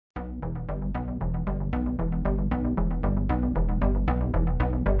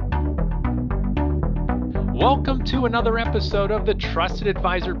Welcome to another episode of the Trusted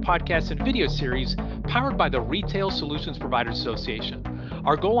Advisor podcast and video series powered by the Retail Solutions Providers Association.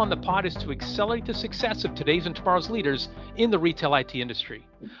 Our goal on the pod is to accelerate the success of today's and tomorrow's leaders in the retail IT industry.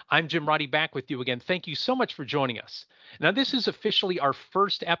 I'm Jim Roddy, back with you again. Thank you so much for joining us. Now, this is officially our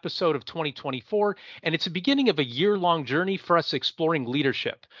first episode of 2024, and it's the beginning of a year-long journey for us exploring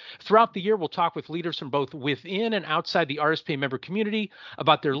leadership. Throughout the year, we'll talk with leaders from both within and outside the RSPA member community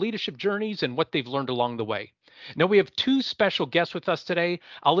about their leadership journeys and what they've learned along the way. Now, we have two special guests with us today.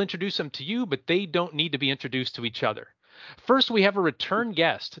 I'll introduce them to you, but they don't need to be introduced to each other. First, we have a return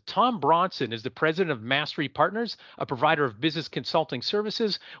guest. Tom Bronson is the president of Mastery Partners, a provider of business consulting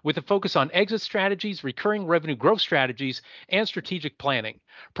services with a focus on exit strategies, recurring revenue growth strategies, and strategic planning.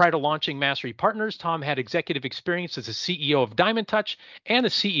 Prior to launching Mastery Partners, Tom had executive experience as the CEO of Diamond Touch and the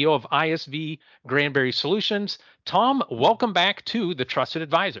CEO of ISV Granbury Solutions. Tom, welcome back to the Trusted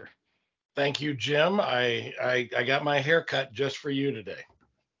Advisor. Thank you, Jim. I got my hair cut just for you today.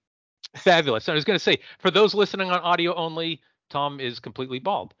 Fabulous. I was going to say, for those listening on audio only, Tom is completely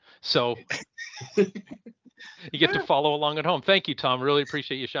bald. So you get to follow along at home. Thank you, Tom. Really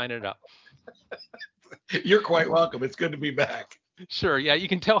appreciate you shining it up. You're quite welcome. It's good to be back. Sure. Yeah, you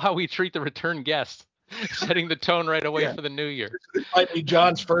can tell how we treat the return guests, setting the tone right away for the new year. This might be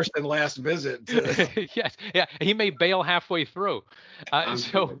John's first and last visit. Yes. Yeah. He may bail halfway through.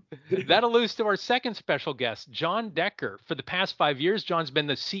 So that alludes to our second special guest, John Decker. For the past 5 years, John's been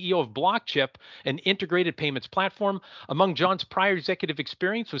the CEO of BlockChyp, an integrated payments platform. Among John's prior executive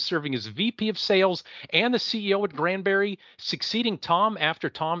experience was serving as VP of Sales and the CEO at Granbury, succeeding Tom after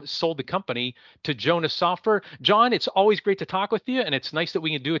Tom sold the company to Jonas Software. John, it's always great to talk with you, and it's nice that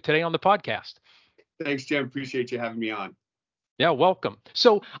we can do it today on the podcast. Thanks, Jim. Appreciate you having me on. Yeah, welcome.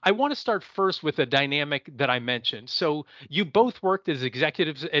 So I want to start first with a dynamic that I mentioned. So you both worked as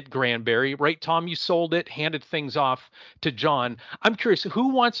executives at Granbury, right? Tom, you sold it, handed things off to John. I'm curious, who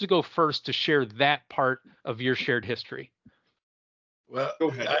wants to go first to share that part of your shared history? Well, go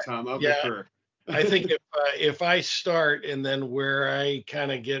ahead, Tom. I'll defer. I think if I start and then where I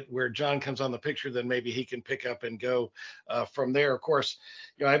kind of get where John comes on the picture, then maybe he can pick up and go from there. Of course,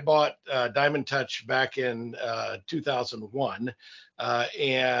 I bought Diamond Touch back in 2001,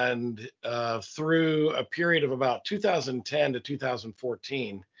 and through a period of about 2010 to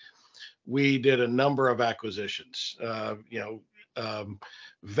 2014, we did a number of acquisitions.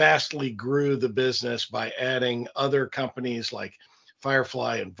 Vastly grew the business by adding other companies like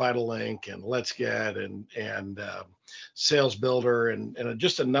Firefly and VitalLink and Let's Get and Sales Builder and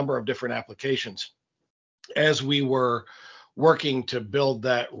just a number of different applications as we were working to build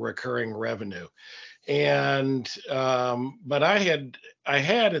that recurring revenue. And but I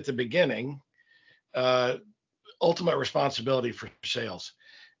had at the beginning ultimate responsibility for sales.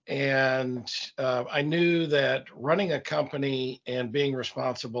 And I knew that running a company and being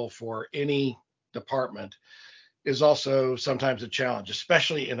responsible for any department is also sometimes a challenge,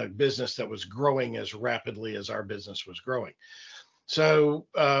 especially in a business that was growing as rapidly as our business was growing. So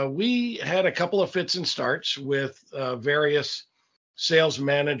we had a couple of fits and starts with various sales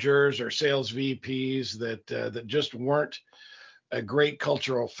managers or sales VPs that just weren't a great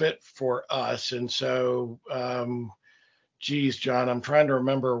cultural fit for us. And so, geez, John, I'm trying to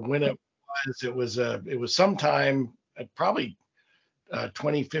remember when it was. It was sometime probably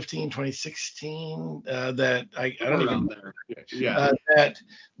 2015, 2016, that I don't even there. Yeah.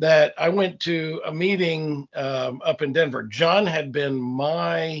 That I went to a meeting up in Denver. John had been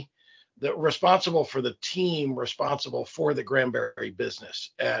responsible for the team responsible for the Granbury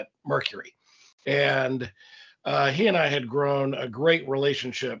business at Mercury. And he and I had grown a great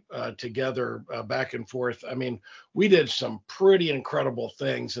relationship together back and forth. I mean, we did some pretty incredible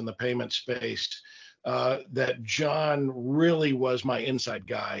things in the payment space. That John really was my inside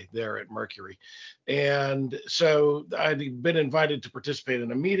guy there at Mercury. And so I'd been invited to participate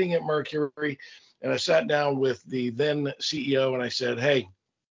in a meeting at Mercury, and I sat down with the then CEO and I said, hey,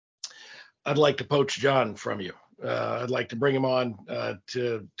 I'd like to poach John from you. I'd like to bring him on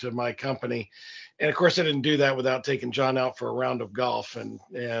to my company. And of course, I didn't do that without taking John out for a round of golf and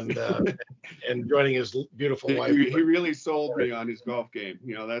joining his beautiful wife. He really sold me on his golf game.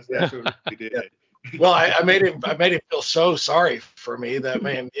 That's what he did. Well, I made him feel so sorry for me that,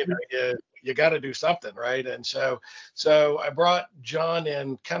 man, you got to do something, right? And so I brought John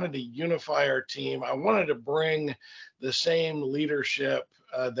in kind of to unify our team. I wanted to bring the same leadership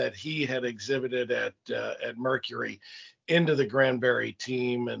that he had exhibited at Mercury into the Granbury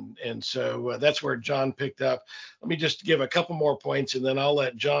team. And so that's where John picked up. Let me just give a couple more points, and then I'll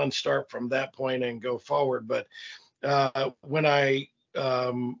let John start from that point and go forward. But when I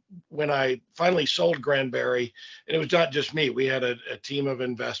when I finally sold Granbury, and it was not just me, we had a team of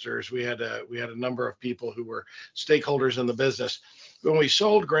investors. We had a number of people who were stakeholders in the business. When we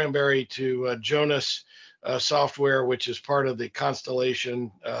sold Granbury to Jonas Software, which is part of the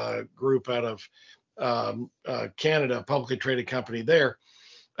Constellation group out of Canada, a publicly traded company there,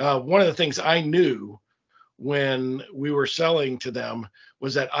 one of the things I knew when we were selling to them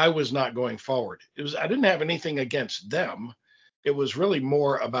was that I was not going forward. I didn't have anything against them. It was really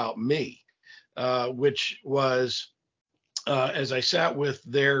more about me, which was, as I sat with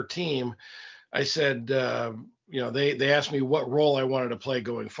their team, I said, they asked me what role I wanted to play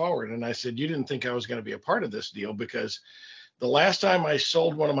going forward. And I said, you didn't think I was going to be a part of this deal, because the last time I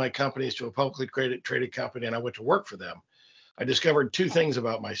sold one of my companies to a publicly traded company and I went to work for them, I discovered two things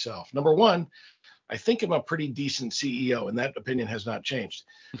about myself. Number one, I think I'm a pretty decent CEO, and that opinion has not changed.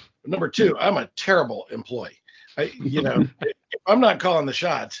 But number two, I'm a terrible employee. If I'm not calling the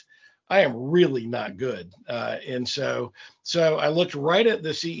shots, I am really not good. And so I looked right at the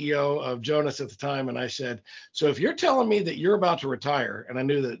CEO of Jonas at the time, and I said, so if you're telling me that you're about to retire, and I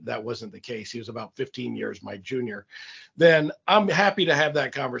knew that that wasn't the case, he was about 15 years my junior, then I'm happy to have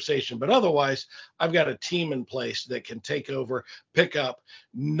that conversation. But otherwise, I've got a team in place that can take over, pick up,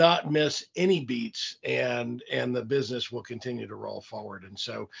 not miss any beats, and the business will continue to roll forward.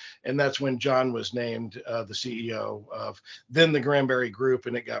 And that's when John was named the CEO of then the Granbury Group,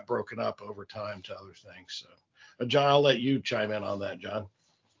 and it got broken up over time to other things. So, John, I'll let you chime in on that, John.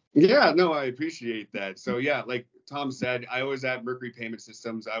 Yeah, no, I appreciate that. So yeah, like Tom said, I was at Mercury Payment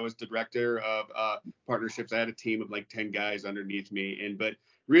Systems. I was director of partnerships. I had a team of like 10 guys underneath me. But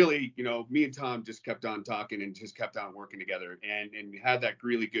really, me and Tom just kept on talking and just kept on working together. And we had that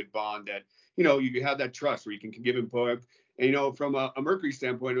really good bond that, you have that trust where you can give input. And, from a Mercury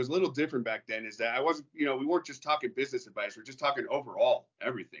standpoint, it was a little different back then, is that I wasn't, we weren't just talking business advice. We're just talking overall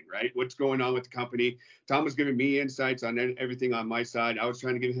everything, right? What's going on with the company. Tom was giving me insights on everything on my side. I was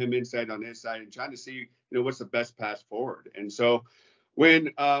trying to give him insight on his side and trying to see, what's the best path forward. And so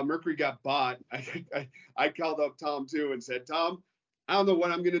when Mercury got bought, I called up Tom too and said, Tom, I don't know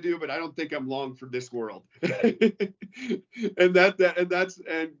what I'm going to do, but I don't think I'm long for this world. and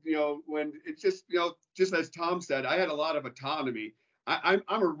when it's just, just as Tom said, I had a lot of autonomy. I'm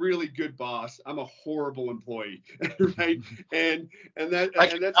a really good boss. I'm a horrible employee, right? And that's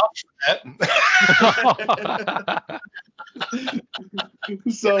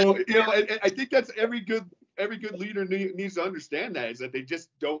so, I think that's every good leader needs to understand that, is that they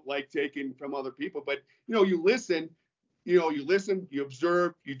just don't like taking from other people. But, you listen. You listen, you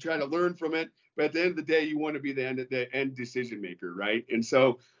observe, you try to learn from it. But at the end of the day, you want to be the end decision maker, right? And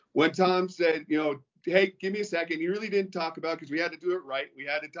so when Tom said, hey, give me a second, he really didn't talk about, because we had to do it right. We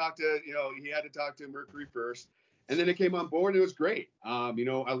had to talk to, he had to talk to Mercury first. And then it came on board, and it was great. I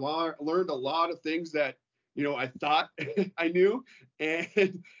learned a lot of things that, I thought I knew,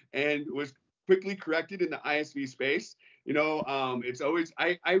 and was quickly corrected in the ISV space. It's always,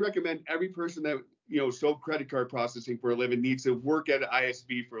 I recommend every person that, sold credit card processing for a living needs to work at an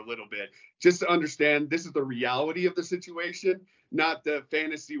ISV for a little bit, just to understand this is the reality of the situation, not the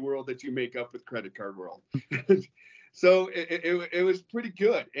fantasy world that you make up with credit card world. So it was pretty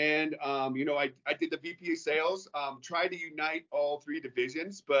good. And, I did the VP of sales, tried to unite all three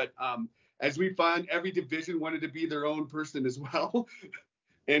divisions, but as we found, every division wanted to be their own person as well.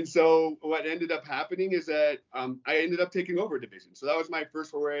 And so what ended up happening is that I ended up taking over a division. So that was my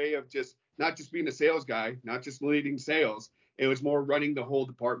first foray of just not just being a sales guy, not just leading sales. It was more running the whole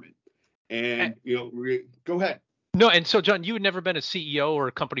department. And, go ahead. No, and so, John, you had never been a CEO or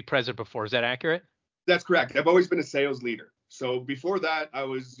a company president before. Is that accurate? That's correct. I've always been a sales leader. So before that, I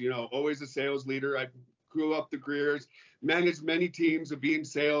was, always a sales leader. I grew up the careers, managed many teams of being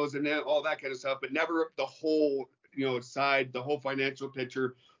sales and all that kind of stuff, but never the whole side, the whole financial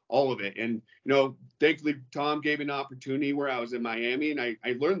picture, all of it. And, thankfully, Tom gave me an opportunity where I was in Miami, and I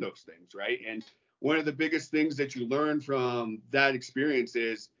learned those things, right? And one of the biggest things that you learn from that experience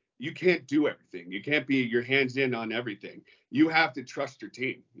is you can't do everything. You can't be your hands in on everything. You have to trust your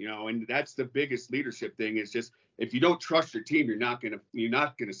team, and that's the biggest leadership thing, is just, if you don't trust your team, you're not going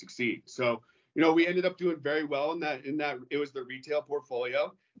to succeed. So, we ended up doing very well in that it was the retail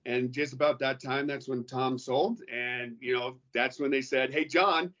portfolio. And just about that time, that's when Tom sold. And, that's when they said, hey,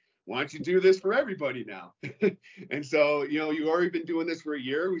 John, why don't you do this for everybody now? And so, you've already been doing this for a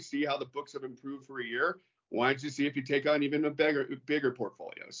year. We see how the books have improved for a year. Why don't you see if you take on even a bigger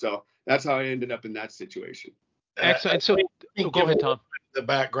portfolio? So that's how I ended up in that situation. Excellent. So go ahead, Tom. the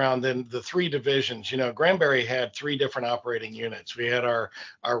background, then the three divisions. Granbury had three different operating units. We had our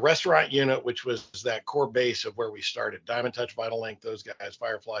restaurant unit, which was that core base of where we started. Diamond Touch, Vital Link, those guys,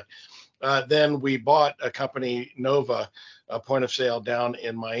 Firefly. Then we bought a company, Nova, a point of sale down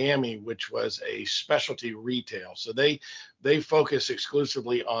in Miami, which was a specialty retail. So they focus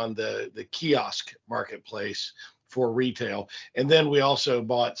exclusively on the kiosk marketplace for retail. And then we also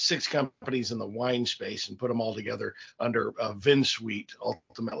bought 6 companies in the wine space and put them all together under VinSuite.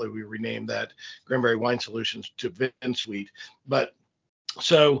 Ultimately, we renamed that Granbury Wine Solutions to VinSuite. But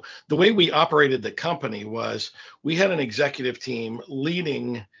so the way we operated the company was we had an executive team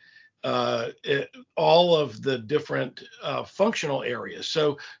leading all of the different functional areas.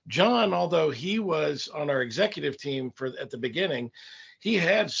 So John, although he was on our executive team at the beginning, he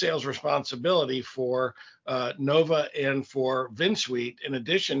had sales responsibility for Nova and for VinSuite, in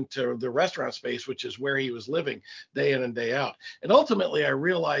addition to the restaurant space, which is where he was living day in and day out. And ultimately, I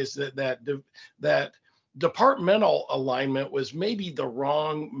realized that departmental alignment was maybe the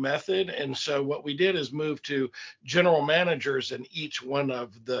wrong method. And so what we did is move to general managers in each one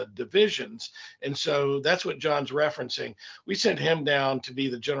of the divisions. And so that's what John's referencing. We sent him down to be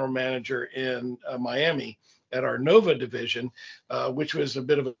the general manager in Miami at our Nova division, which was a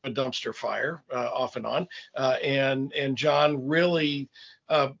bit of a dumpster fire off and on. And John really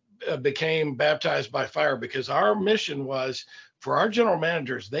became baptized by fire, because our mission was, for our general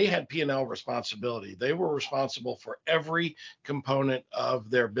managers, they had P&L responsibility. They were responsible for every component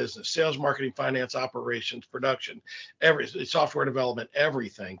of their business: sales, marketing, finance, operations, production, every software development,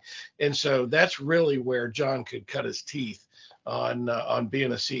 everything. And so that's really where John could cut his teeth on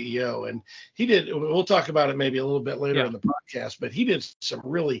being a CEO. And he did. We'll talk about it maybe a little bit later in the podcast, but he did some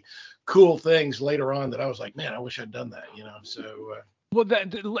really cool things later on that I was like, man, I wish I'd done that. So. Well,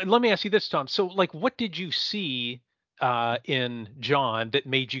 let me ask you this, Tom. So, like, what did you see in John that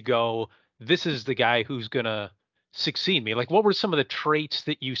made you go, this is the guy who's gonna succeed me? Like, what were some of the traits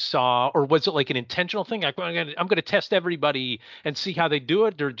that you saw, or was it like an intentional thing? Like, I'm gonna test everybody and see how they do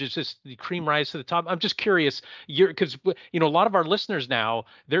it, or just the cream rise to the top? I'm just curious, because a lot of our listeners now,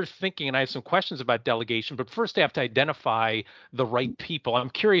 they're thinking, and I have some questions about delegation, but first they have to identify the right people. I'm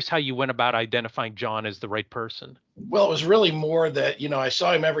curious how you went about identifying John as the right person. Well, it was really more that, I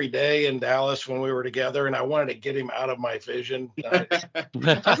saw him every day in Dallas when we were together, and I wanted to get him out of my vision. That's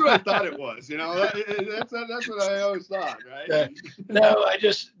what I thought it was. That's what I always thought, right? No,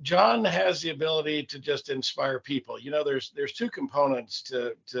 John has the ability to just inspire people. There's 2 components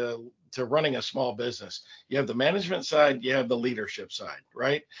to running a small business. You have the management side, you have the leadership side,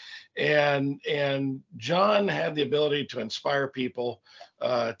 right? And John had the ability to inspire people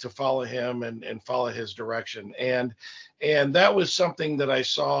to follow him and follow his direction. And that was something that I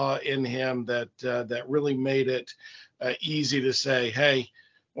saw in him that really made it easy to say, hey,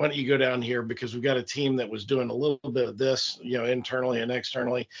 why don't you go down here? Because we've got a team that was doing a little bit of this, internally and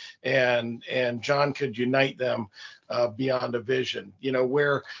externally, and John could unite them beyond a vision.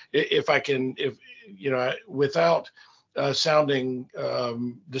 Where without sounding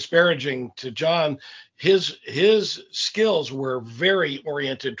disparaging to John, his skills were very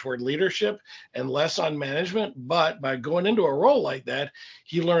oriented toward leadership and less on management. But by going into a role like that,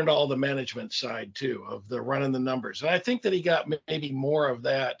 he learned all the management side too, of the running the numbers. And I think that he got maybe more of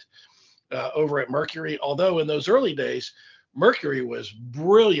that over at Mercury. Although in those early days, Mercury was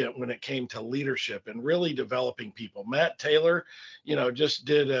brilliant when it came to leadership and really developing people. Matt Taylor, just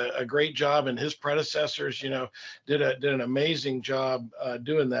did a great job, and his predecessors, did an amazing job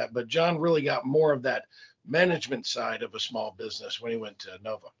doing that. But John really got more of that management side of a small business when he went to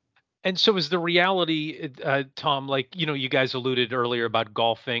Nova. And so is the reality, Tom, like, you guys alluded earlier about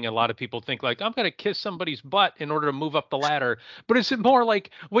golfing. A lot of people think like, I'm going to kiss somebody's butt in order to move up the ladder. But is it more like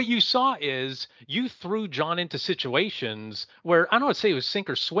what you saw is you threw John into situations where, I don't want to say it was sink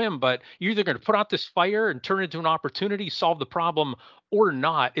or swim, but you're either going to put out this fire and turn it into an opportunity, solve the problem, or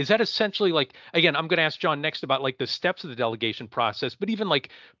not? Is that essentially like, again, I'm going to ask John next about like the steps of the delegation process, but even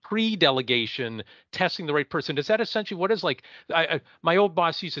like pre-delegation, testing the right person, is that essentially what is like, my old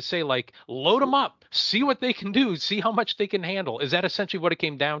boss used to say, like, load them up, see what they can do, see how much they can handle. Is that essentially what it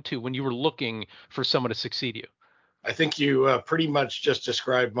came down to when you were looking for someone to succeed you? I think you pretty much just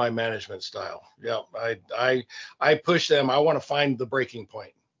described my management style. Yeah, I push them. I want to find the breaking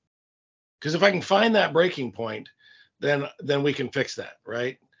point, because if I can find that breaking point, then we can fix that,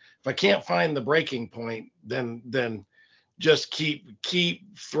 right? If I can't find the breaking point, then just keep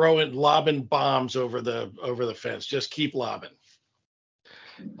lobbing bombs over the fence. Just keep lobbing.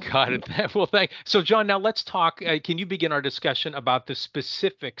 Got it. Well, So, John, now let's talk. Can you begin our discussion about the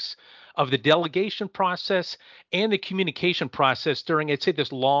specifics of the delegation process and the communication process during, I'd say,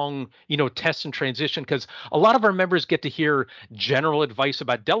 this long, test and transition? Because a lot of our members get to hear general advice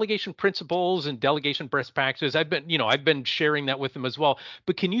about delegation principles and delegation best practices. I've been sharing that with them as well.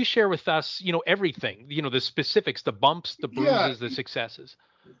 But can you share with us, everything, the specifics, the bumps, the Yeah, bruises, the successes?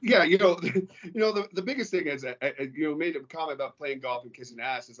 yeah, the biggest thing is, made a comment about playing golf and kissing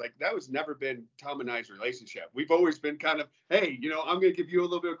ass. Is like that was never been Tom and I's relationship. We've always been kind of, hey, I'm going to give you a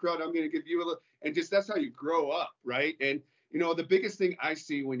little bit of credit, I'm going to give you a little, and just that's how you grow up, right? And the biggest thing I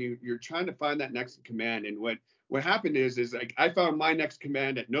see when you're trying to find that next in command, and what happened is like I found my next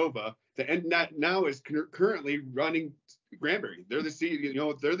command at Nova, and that now is currently running Granbury. They're the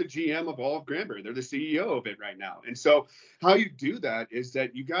CEO, they're the GM of all of Granbury. They're the CEO of it right now. And so how you do that is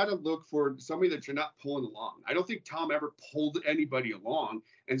that you got to look for somebody that you're not pulling along. I don't think Tom ever pulled anybody along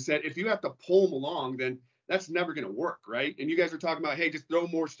and said, if you have to pull them along, then that's never going to work, right? And you guys are talking about, hey, just throw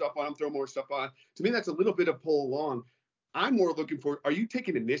more stuff on them, throw more stuff on. To me, that's a little bit of pull along. I'm more looking for, are you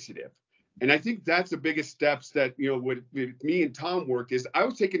taking initiative? And I think that's the biggest steps that, with me and Tom worked is I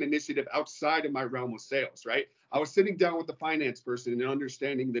was taking initiative outside of my realm of sales, right? I was sitting down with the finance person and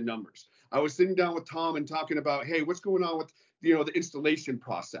understanding the numbers. I was sitting down with Tom and talking about, hey, what's going on with, the installation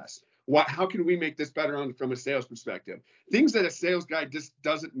process? How can we make this better from a sales perspective? Things that a sales guy just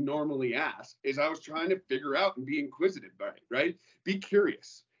doesn't normally ask is I was trying to figure out and be inquisitive about it, right? Be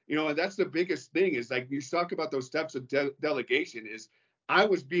curious. And that's the biggest thing is like you talk about those steps of delegation is I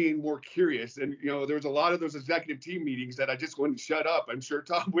was being more curious, and there was a lot of those executive team meetings that I just wouldn't shut up. I'm sure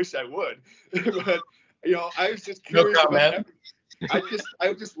Tom wished I would, but I was just No curious about comment.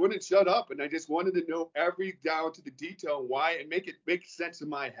 I just wouldn't shut up, and I just wanted to know every down to the detail why and make it make sense in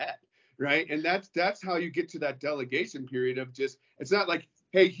my head, right? And that's how you get to that delegation period of just it's not like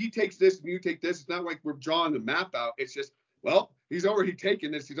hey he takes this and you take this. It's not like we're drawing the map out. It's just well he's already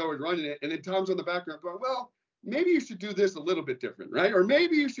taken this, he's already running it, and then Tom's on the background going well. Maybe you should do this a little bit different, right? Or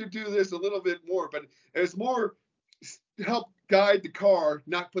maybe you should do this a little bit more, but it's more help guide the car,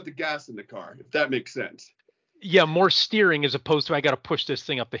 not put the gas in the car, if that makes sense. Yeah, more steering as opposed to I got to push this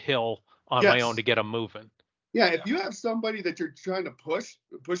thing up the hill on my own Yes. to get them moving. Yeah, if you have somebody that you're trying to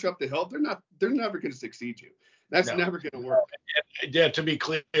push up the hill, they're never going to succeed you. That's No. never going to work. Yeah, to be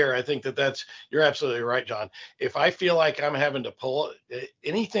clear, I think you're absolutely right, John. If I feel like I'm having to pull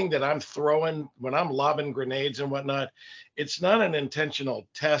anything that I'm throwing when I'm lobbing grenades and whatnot, it's not an intentional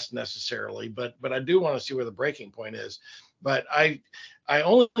test necessarily, but I do want to see where the breaking point is. But I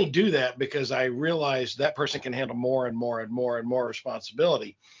only do that because I realize that person can handle more and more and more and more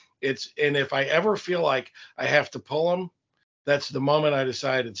responsibility. And if I ever feel like I have to pull them, that's the moment I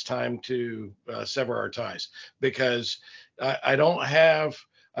decide it's time to sever our ties because I don't have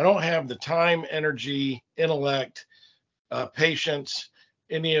the time, energy, intellect, patience,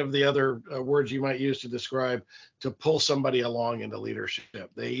 any of the other words you might use to describe to pull somebody along into leadership.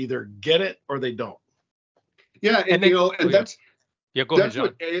 They either get it or they don't. Yeah, and then, and that's go ahead, that's John.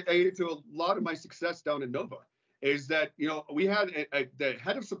 what aided to a lot of my success down in Nova is that we had the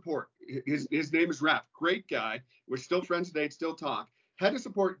head of support. His name is Raph, great guy. We're still friends today, still talk. Head of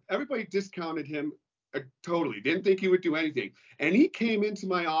support, everybody discounted him totally. Didn't think he would do anything, and he came into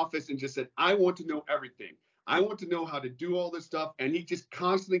my office and just said, "I want to know everything. I want to know how to do all this stuff." And he just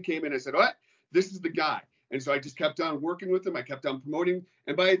constantly came in and said, "What? This is the guy." And so I just kept on working with him. I kept on promoting.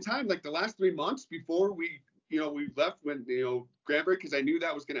 And by the time, like the last 3 months before we left when, Granbury, because I knew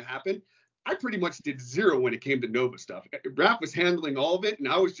that was going to happen. I pretty much did zero when it came to Nova stuff. Raph was handling all of it, and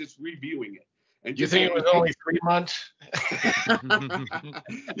I was just reviewing it. And You think it was only 3 months?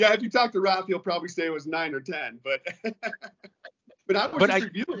 Yeah, if you talk to Raph, he'll probably say it was 9 or 10. But but I was just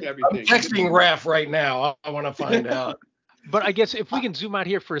reviewing everything. I'm texting Raph right now. I want to find out. But I guess if we can zoom out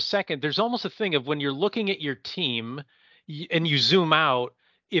here for a second, there's almost a thing of when you're looking at your team and you zoom out,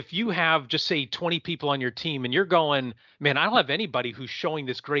 if you have just say 20 people on your team and you're going, man, I don't have anybody who's showing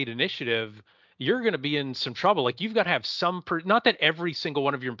this great initiative, you're going to be in some trouble. Like you've got to have not that every single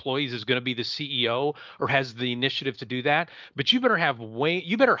one of your employees is going to be the CEO or has the initiative to do that, but you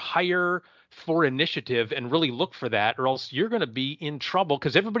better hire for initiative and really look for that, or else you're going to be in trouble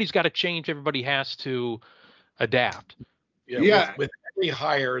because everybody's got to change. Everybody has to adapt. Yeah. With every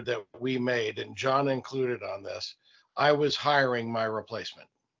hire that we made, and John included on this, I was hiring my replacement,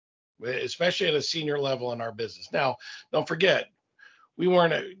 especially at a senior level in our business. Now, don't forget, we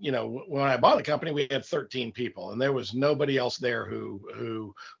weren't, when I bought the company, we had 13 people, and there was nobody else there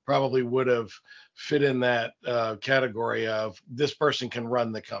who probably would have fit in that category of this person can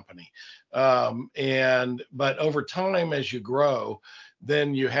run the company. But over time, as you grow,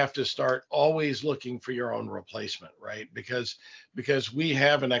 then you have to start always looking for your own replacement, right? Because we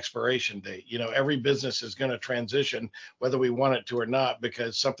have an expiration date. Every business is going to transition whether we want it to or not,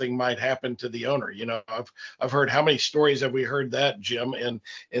 because something might happen to the owner. I've heard, how many stories have we heard that, Jim,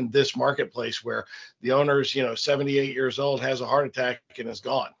 in this marketplace, where the owner's 78 years old, has a heart attack, and is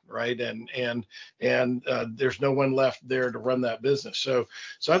gone, right? And there's no one left there to run that business. So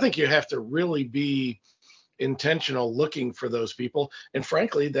I think you have to really be intentional looking for those people. And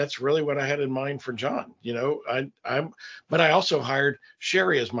frankly, that's really what I had in mind for John. But I also hired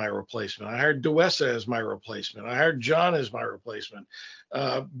Sherry as my replacement. I hired Duessa as my replacement. I hired John as my replacement,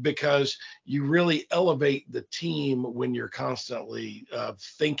 because you really elevate the team when you're constantly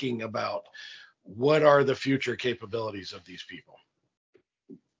thinking about what are the future capabilities of these people.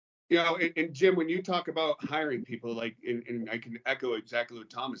 And Jim, when you talk about hiring people, and I can echo exactly what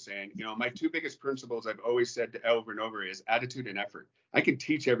Tom is saying, my two biggest principles I've always said over and over is attitude and effort. I can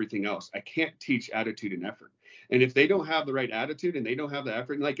teach everything else. I can't teach attitude and effort. And if they don't have the right attitude and they don't have the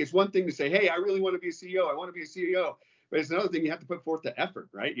effort, and it's one thing to say, hey, I really want to be a CEO. I want to be a CEO. But it's another thing, you have to put forth the effort,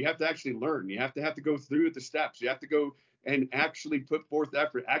 right? You have to actually learn. You have to go through the steps. You have to go and actually put forth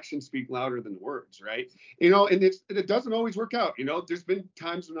effort. Actions speak louder than words, right? And it doesn't always work out. There's been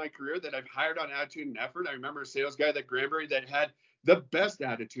times in my career that I've hired on attitude and effort. I remember a sales guy at Granbury that had the best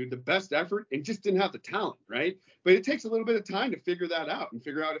attitude, the best effort, and just didn't have the talent, right? But it takes a little bit of time to figure that out and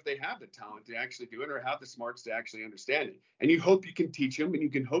figure out if they have the talent to actually do it or have the smarts to actually understand it. And you hope you can teach them, and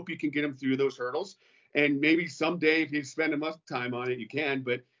you can hope you can get them through those hurdles. And maybe someday, if you spend enough time on it, you can.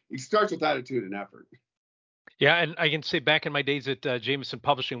 But it starts with attitude and effort. Yeah, and I can say back in my days at Jameson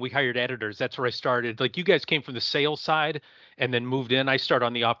Publishing, we hired editors. That's where I started. Like, you guys came from the sales side and then moved in. I started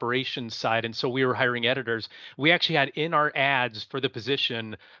on the operations side, and so we were hiring editors. We actually had in our ads for the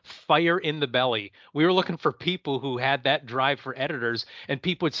position, fire in the belly. We were looking for people who had that drive for editors, and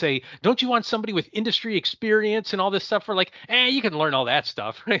people would say, "Don't you want somebody with industry experience and all this stuff?" We're like, you can learn all that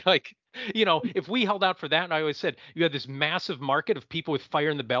stuff, right? Like, if we held out for that, and I always said, you have this massive market of people with fire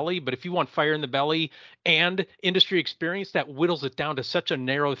in the belly, but if you want fire in the belly and industry experience, that whittles it down to such a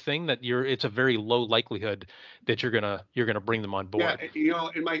narrow thing that it's a very low likelihood that you're gonna bring them on board. Yeah,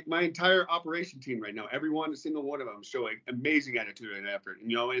 and my entire operation team right now, every single one of them showing amazing attitude and effort.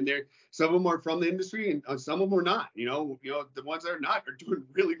 And they're, some of them are from the industry, and some of them are not. The ones that are not are doing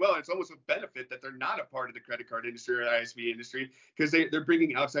really well. And it's almost a benefit that they're not a part of the credit card industry or ISV industry, because they're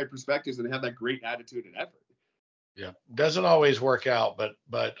bringing outside perspectives and they have that great attitude and effort. Yeah, doesn't always work out,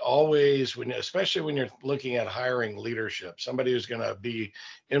 but always, especially when you're looking at hiring leadership, somebody who's going to be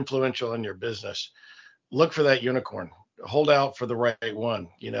influential in your business, look for that unicorn. Hold out for the right one,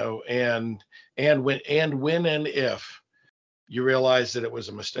 and when and if you realize that it was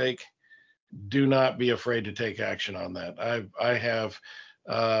a mistake, do not be afraid to take action on that. I have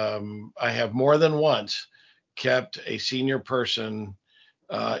more than once kept a senior person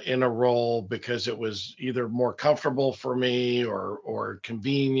in a role because it was either more comfortable for me or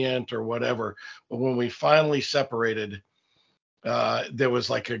convenient or whatever. But when we finally separated, there was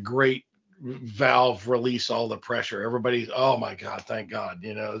like a great valve release all the pressure. Everybody, oh my God, thank God.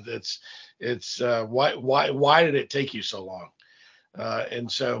 It's why did it take you so long?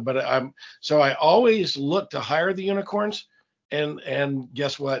 So I always look to hire the unicorns, and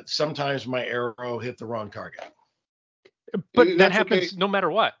guess what? Sometimes my arrow hit the wrong target. But that happens no matter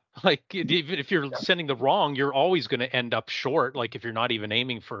what. Like, even if you're sending the wrong, you're always going to end up short. Like, if you're not even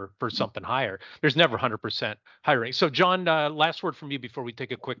aiming for something higher, there's never 100% hiring. So John, last word from you before we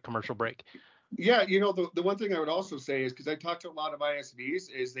take a quick commercial break. Yeah, the one thing I would also say is, because I talk to a lot of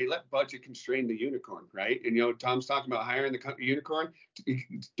ISVs, is they let budget constrain the unicorn, right? And Tom's talking about hiring the unicorn.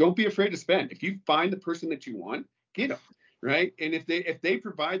 Don't be afraid to spend. If you find the person that you want, get them, right? And if they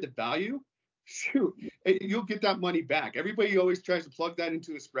provide the value, shoot, you'll get that money back. Everybody always tries to plug that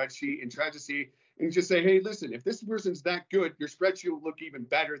into a spreadsheet and tries to see and just say, hey, listen, if this person's that good, your spreadsheet will look even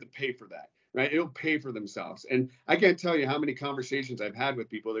better to pay for that. Right? It'll pay for themselves. And I can't tell you how many conversations I've had with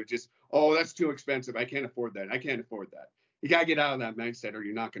people that are just, oh, that's too expensive. I can't afford that. I can't afford that. You got to get out of that mindset or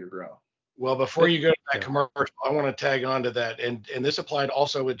you're not going to grow. Well, before you go to that commercial, I want to tag on to that. And this applied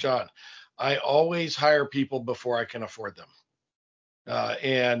also with John. I always hire people before I can afford them.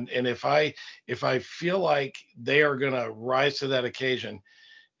 And if I feel like they are going to rise to that occasion,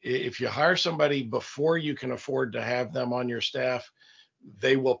 if you hire somebody before you can afford to have them on your staff,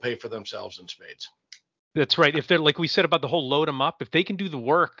 they will pay for themselves in spades. That's right. If they're, like we said about the whole load them up, if they can do the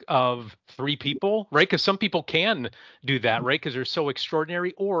work of 3 people, right? Because some people can do that, right? Because they're so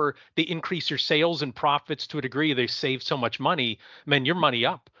extraordinary, or they increase your sales and profits to a degree, they save so much money, man, you're money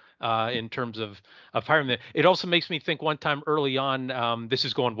up. in terms of hiring them. It also makes me think one time early on, this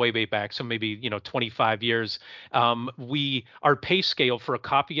is going way back, so maybe 25 years. Our pay scale for a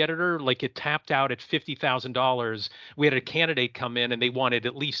copy editor, like it tapped out at $50,000. We had a candidate come in and they wanted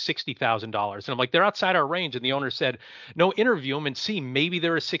at least $60,000, and I'm like, they're outside our range. And the owner said, no, interview them and see, maybe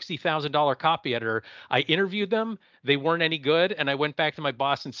they're a $60,000 copy editor. I interviewed them. They weren't any good. And I went back to my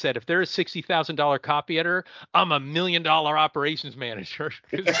boss and said, if they're a $60,000 copy editor, I'm $1 million operations manager.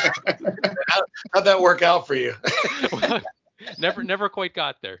 How'd that work out for you? Well, never quite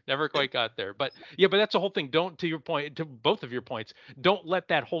got there. Never quite got there. But yeah, but that's the whole thing. Don't, to your point, to both of your points, don't let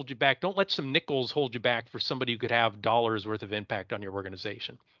that hold you back. Don't let some nickels hold you back for somebody who could have dollars worth of impact on your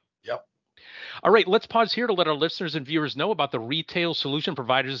organization. Yep. All right, let's pause here to let our listeners and viewers know about the Retail Solution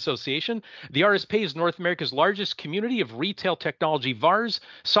Providers Association. The RSPA is North America's largest community of retail technology VARs,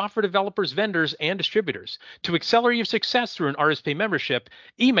 software developers, vendors, and distributors. To accelerate your success through an RSPA membership,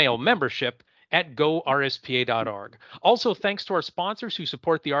 email membership@gorspa.org. Also, thanks to our sponsors who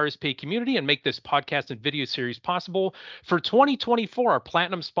support the RSPA community and make this podcast and video series possible. For 2024, our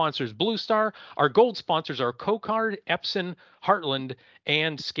platinum sponsors Blue Star, our gold sponsors are CoCard, Epson, Heartland,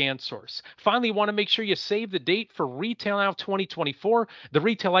 and ScanSource. Finally, want to make sure you save the date for Retail Now 2024, the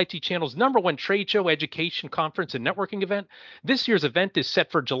Retail IT Channel's #1 trade show, education conference, and networking event. This year's event is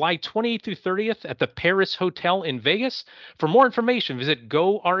set for July 28th through 30th at the Paris Hotel in Vegas. For more information, visit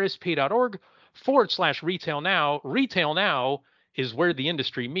gorspa.org/Retail Now. Retail Now is where the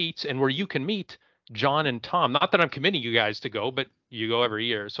industry meets and where you can meet John and Tom. Not that I'm committing you guys to go, but you go every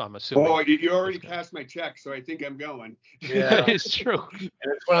year, so I'm assuming. Oh, you already cashed my check, so I think I'm going. Yeah, it's true. And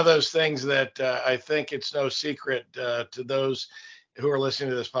it's one of those things that I think it's no secret to those who are listening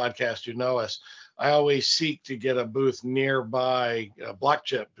to this podcast who know us. I always seek to get a booth nearby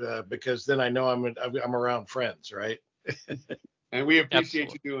BlockChyp because then I know I'm around friends, right? And we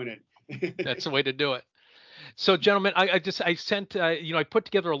appreciate you doing it. That's the way to do it. So, gentlemen, I sent, I put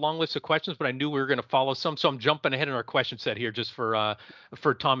together a long list of questions, but I knew we were going to follow some. So I'm jumping ahead in our question set here just for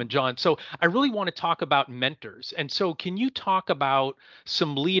Tom and John. So I really want to talk about mentors. And so can you talk about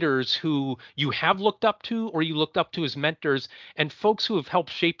some leaders who you have looked up to or you looked up to as mentors and folks who have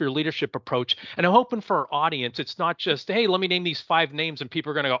helped shape your leadership approach? And I'm hoping for our audience, it's not just, hey, let me name these 5 names and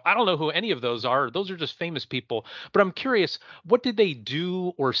people are going to go, I don't know who any of those are. Those are just famous people. But I'm curious, what did they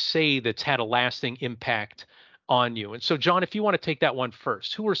do or say that's had a lasting impact on you? And so, John, if you want to take that one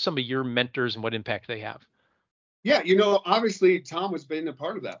first, who are some of your mentors and what impact they have? Yeah, obviously Tom has been a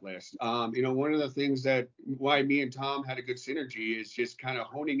part of that list. One of the things that why me and Tom had a good synergy is just kind of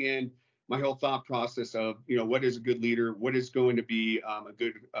honing in my whole thought process of, what is a good leader, what is going to be a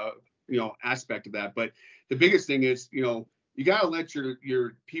good, aspect of that. But the biggest thing is, you got to let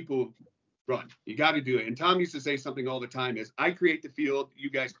your people run. You got to do it. And Tom used to say something all the time is, I create the field, you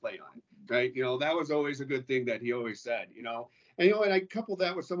guys play on it. Right. That was always a good thing that he always said, and I coupled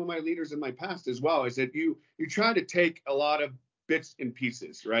that with some of my leaders in my past as well, is that you try to take a lot of bits and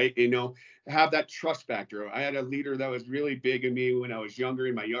pieces, right? Have that trust factor. I had a leader that was really big in me when I was younger,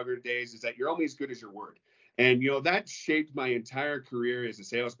 in my younger days, is that you're only as good as your word. And, that shaped my entire career as a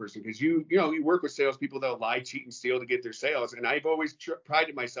salesperson because, you work with salespeople that'll lie, cheat, and steal to get their sales. And I've always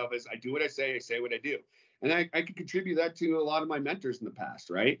prided myself as I do what I say what I do. And I could contribute that to a lot of my mentors in the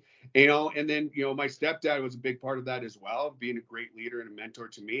past, right? And then, my stepdad was a big part of that as well, being a great leader and a mentor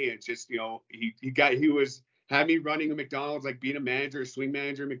to me. It's just, had me running a McDonald's, like being a manager, a swing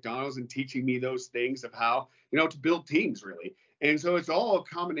manager at McDonald's, and teaching me those things of how, to build teams really. And so it's all a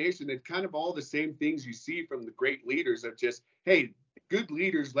combination. It's kind of all the same things you see from the great leaders of just, hey, good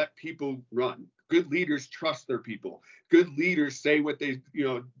leaders let people run. Good leaders trust their people. Good leaders say what they,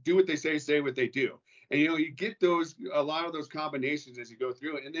 do what they say what they do. And, you get a lot of those combinations as you go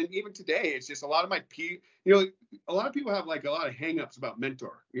through it. And then even today, it's just a lot of a lot of people have like a lot of hangups about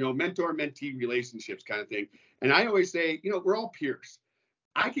mentor-mentee relationships kind of thing. And I always say, we're all peers.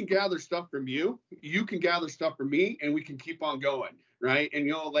 I can gather stuff from you. You can gather stuff from me, and we can keep on going, right? And,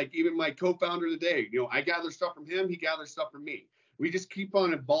 like even my co-founder today, I gather stuff from him. He gathers stuff from me. We just keep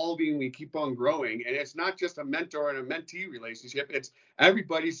on evolving. We keep on growing. And it's not just a mentor and a mentee relationship. It's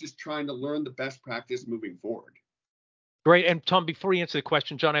everybody's just trying to learn the best practice moving forward. Great. And Tom, before you answer the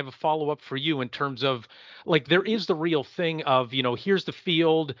question, John, I have a follow-up for you in terms of like there is the real thing of, here's the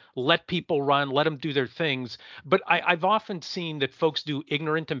field, let people run, let them do their things. But I've often seen that folks do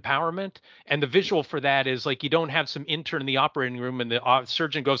ignorant empowerment. And the visual for that is like you don't have some intern in the operating room and the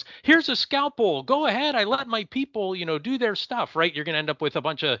surgeon goes, here's a scalpel. Go ahead. I let my people, do their stuff. Right. You're going to end up with a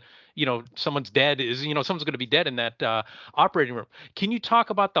bunch of, someone's dead someone's going to be dead in that operating room. Can you talk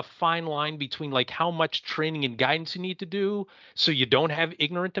about the fine line between like how much training and guidance you need to do so you don't have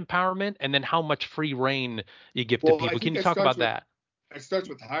ignorant empowerment, and then how much free reign you give to Well, I people? Can think you talk about that? it starts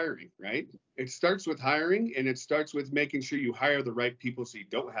with hiring, right? It starts with hiring, and it starts with making sure you hire the right people so you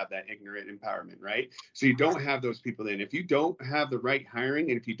don't have that ignorant empowerment, right? So you don't have those people in. If you don't have the right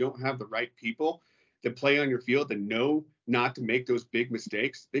hiring and if you don't have the right people that play on your field that know not to make those big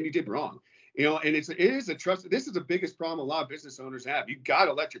mistakes, then you did wrong. And it is a trust. This is the biggest problem a lot of business owners have. You got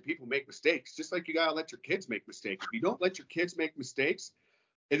to let your people make mistakes, just like you got to let your kids make mistakes. If you don't let your kids make mistakes,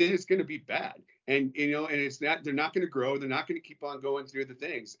 and then it's going to be bad. And it's not, they're not going to grow. They're not going to keep on going through the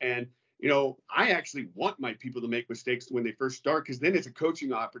things. And I actually want my people to make mistakes when they first start, because then it's a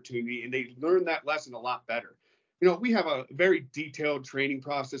coaching opportunity and they learn that lesson a lot better. We have a very detailed training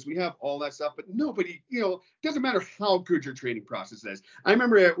process. We have all that stuff, but nobody, doesn't matter how good your training process is. I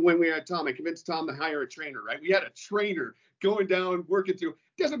remember when we had Tom, I convinced Tom to hire a trainer, right? We had a trainer going down, working through.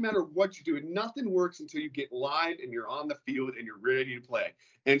 It doesn't matter what you do. Nothing works until you get live and you're on the field and you're ready to play.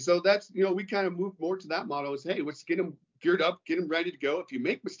 And so that's, we kind of moved more to that model is, hey, let's get them geared up, get them ready to go. If you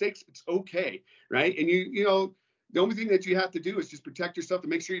make mistakes, it's okay, right? And the only thing that you have to do is just protect yourself to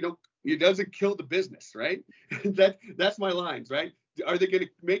make sure it doesn't kill the business, right? That's my lines, right? Are they going to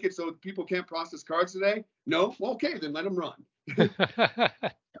make it so people can't process cards today? No? Well, okay, then let them run.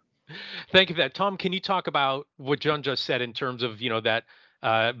 Thank you for that. Tom, can you talk about what John just said in terms of, that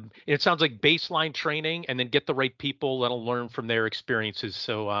it sounds like baseline training and then get the right people that'll learn from their experiences.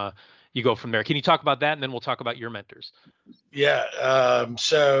 So you go from there. Can you talk about that? And then we'll talk about your mentors. Yeah.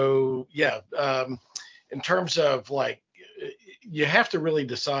 In terms of like, you have to really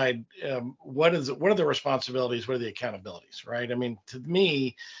decide what are the responsibilities, what are the accountabilities, right? I mean, to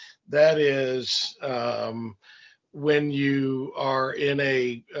me, that is when you are in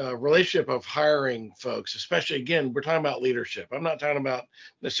a relationship of hiring folks, especially, again, we're talking about leadership. I'm not talking about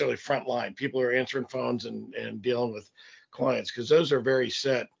necessarily frontline. People are answering phones and dealing with clients, because those are very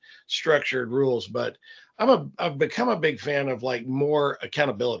set, structured rules. But I've become a big fan of like more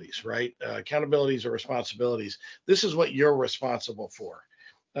accountabilities, right? Accountabilities or responsibilities. This is what you're responsible for.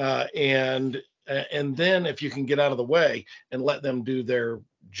 And then if you can get out of the way and let them do their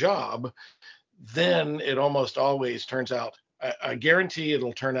job, then it almost always turns out, I guarantee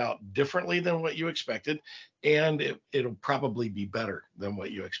it'll turn out differently than what you expected, and it'll probably be better than what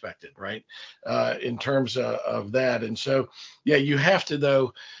you expected, right? In terms of that. And so, yeah, you have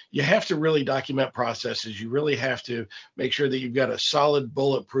to really document processes. You really have to make sure that you've got a solid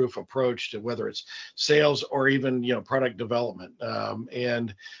bulletproof approach to whether it's sales or even, product development.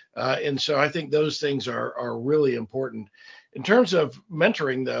 And so I think those things are really important. In terms of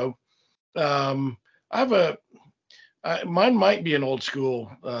mentoring, though, mine might be an old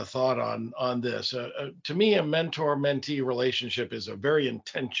school thought on this. To me, a mentor-mentee relationship is a very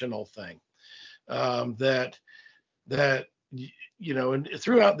intentional thing. That and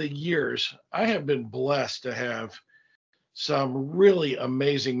throughout the years, I have been blessed to have some really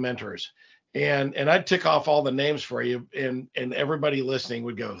amazing mentors, and I'd tick off all the names for you, and everybody listening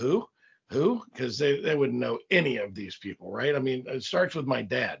would go, who? Because they wouldn't know any of these people, right? I mean, it starts with my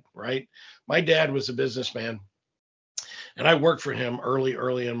dad, right? My dad was a businessman, and I worked for him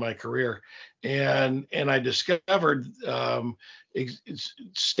early in my career, and I discovered, it's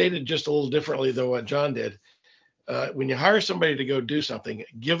stated just a little differently than what John did. When you hire somebody to go do something,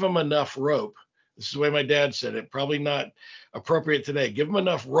 give them enough rope. This is the way my dad said it. Probably not appropriate today. Give them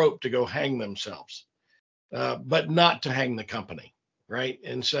enough rope to go hang themselves, but not to hang the company. Right.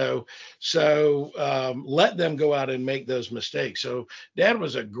 And so let them go out and make those mistakes. So Dad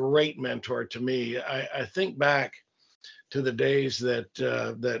was a great mentor to me. I think back to the days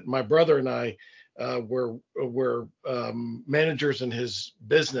that my brother and I were managers in his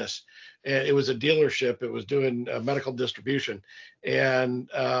business. And it was a dealership. It was doing medical distribution, and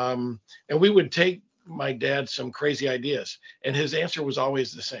we would take my dad some crazy ideas, and his answer was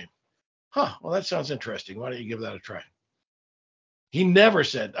always the same. Well, that sounds interesting. Why don't you give that a try? He never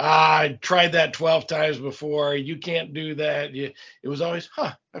said, I tried that 12 times before. You can't do that. It was always,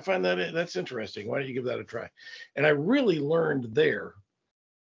 I find that's interesting. Why don't you give that a try? And I really learned there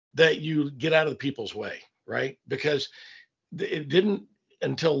that you get out of the people's way, right? Because it didn't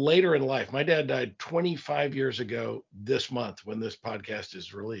until later in life. My dad died 25 years ago this month when this podcast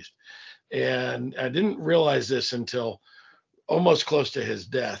is released. And I didn't realize this until almost close to his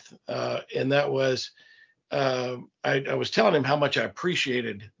death. And that was, I was telling him how much I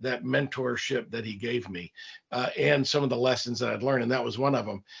appreciated that mentorship that he gave me, and some of the lessons that I'd learned, and that was one of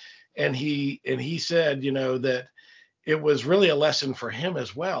them. And he said, that it was really a lesson for him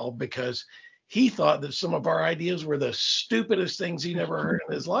as well, because he thought that some of our ideas were the stupidest things he never heard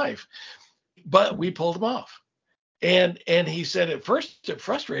in his life, but we pulled them off. And he said, at first it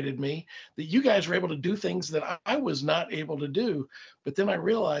frustrated me that you guys were able to do things that I was not able to do. But then I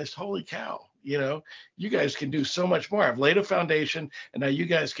realized, holy cow, you guys can do so much more. I've laid a foundation and now you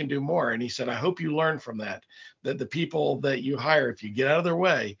guys can do more. And he said, I hope you learn from that the people that you hire, if you get out of their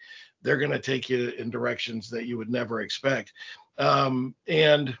way, they're going to take you in directions that you would never expect.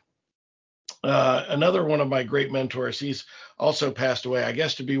 And another one of my great mentors, he's also passed away. I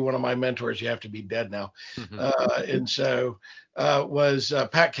guess to be one of my mentors, you have to be dead now. And so was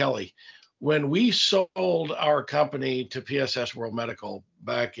Pat Kelly. When we sold our company to PSS World Medical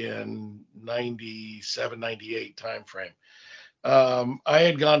back in 97, 98 timeframe, I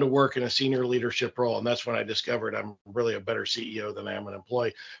had gone to work in a senior leadership role, and that's when I discovered I'm really a better CEO than I am an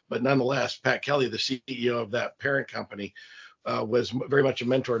employee. But nonetheless, Pat Kelly, the CEO of that parent company, was very much a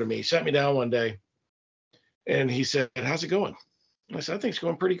mentor to me. He sat me down one day and he said, how's it going? I said, I think it's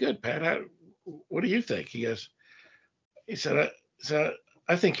going pretty good, Pat. What do you think? He said,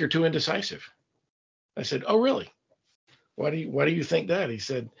 I think you're too indecisive. I said, oh, really? Why do you think that? He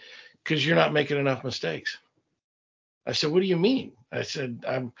said, because you're not making enough mistakes. I said, what do you mean? I said,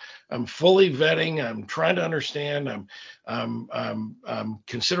 I'm fully vetting. I'm trying to understand. I'm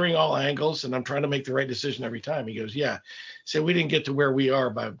considering all angles, and I'm trying to make the right decision every time. He goes, yeah. He said, we didn't get to where we are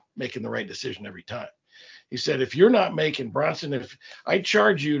by making the right decision every time. He said, if you're not making, Bronson, if I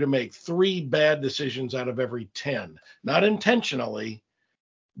charge you to make 3 bad decisions out of every 10, not intentionally,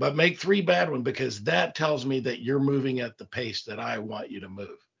 but make 3 bad ones, because that tells me that you're moving at the pace that I want you to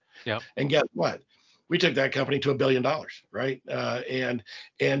move. Yeah. And guess what? We took that company to $1 billion, right?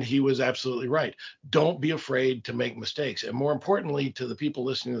 And he was absolutely right. Don't be afraid to make mistakes. And more importantly, to the people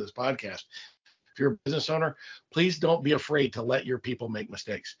listening to this podcast, if you're a business owner, please don't be afraid to let your people make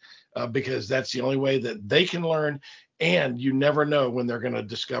mistakes, because that's the only way that they can learn. And you never know when they're going to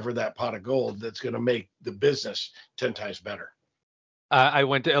discover that pot of gold that's going to make the business 10 times better. I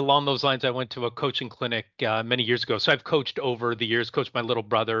went along those lines. I went to a coaching clinic many years ago. So I've coached over the years, coached my little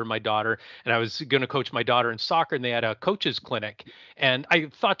brother, my daughter, and I was going to coach my daughter in soccer, and they had a coaches clinic. And I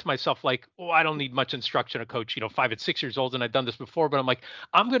thought to myself, like, oh, I don't need much instruction to coach, 5 and 6 years old, and I've done this before. But I'm like,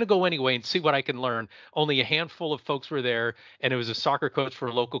 I'm going to go anyway and see what I can learn. Only a handful of folks were there, and it was a soccer coach for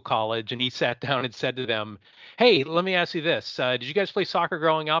a local college, and he sat down and said to them, hey, let me ask you this. Did you guys play soccer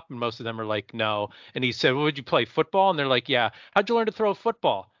growing up? And most of them are like, no. And he said, well, would you play football? And they're like, yeah. How'd you learn to throw a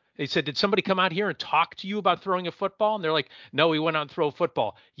football? He said, did somebody come out here and talk to you about throwing a football? And they're like, no, we went out and throw a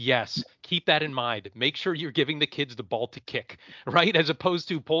football. Yes, keep that in mind. Make sure you're giving the kids the ball to kick, right? As opposed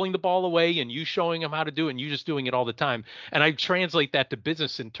to pulling the ball away and you showing them how to do it and you just doing it all the time. And I translate that to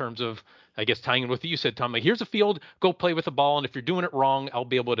business in terms of, I guess, tying in with what you said, Tom, like, here's a field, go play with the ball. And if you're doing it wrong, I'll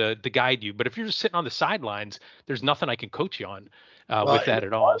be able to guide you. But if you're just sitting on the sidelines, there's nothing I can coach you on with that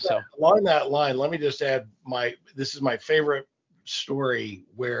at all. So along that line, let me just add this is my favorite story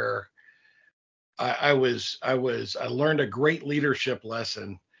where I learned a great leadership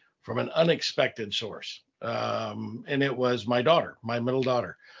lesson from an unexpected source. And it was my daughter, my middle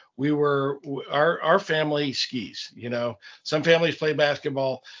daughter. Our family skis, some families play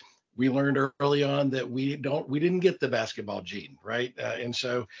basketball. We learned early on that we didn't get the basketball gene, right? And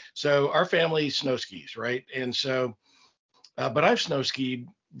so our family snow skis, right? And so, but I've snow skied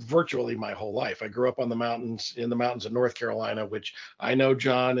virtually my whole life. I grew up in the mountains of North Carolina, which I know,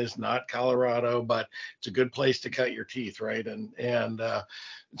 John, is not Colorado, but it's a good place to cut your teeth, right? And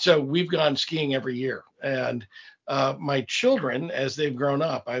so we've gone skiing every year. And my children, as they've grown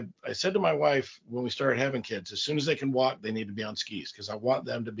up, I said to my wife when we started having kids, as soon as they can walk, they need to be on skis, because I want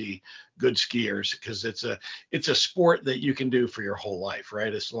them to be good skiers, because it's a sport that you can do for your whole life,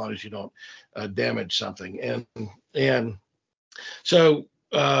 right? As long as you don't damage something. And so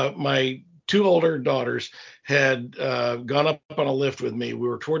my 2 older daughters had gone up on a lift with me. We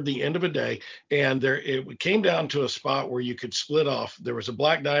were toward the end of a day, and it came down to a spot where you could split off. There was a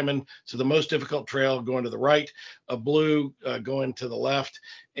black diamond, so the most difficult trail going to the right, a blue going to the left,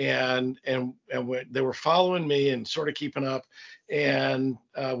 and they were following me and sort of keeping up. And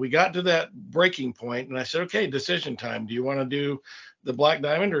we got to that breaking point, and I said, okay, decision time. Do you want to do the black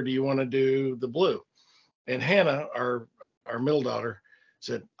diamond or do you want to do the blue? And Hannah, our middle daughter,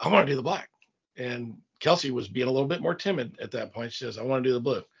 said, I want to do the black. And Kelsey was being a little bit more timid at that point. She says, I want to do the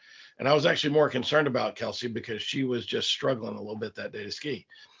blue. And I was actually more concerned about Kelsey because she was just struggling a little bit that day to ski.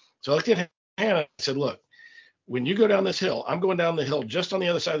 So I looked at Hannah and said, look, when you go down this hill, I'm going down the hill just on the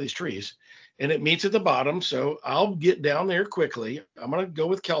other side of these trees, and it meets at the bottom. So I'll get down there quickly. I'm going to go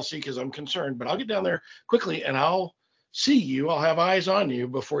with Kelsey because I'm concerned, but I'll get down there quickly and I'll see you. I'll have eyes on you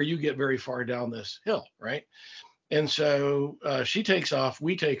before you get very far down this hill, right? And so she takes off,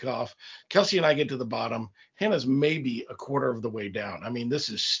 we take off. Kelsey and I get to the bottom. Hannah's maybe a quarter of the way down. I mean, this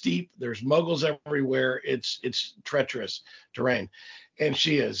is steep. There's moguls everywhere. It's treacherous terrain. And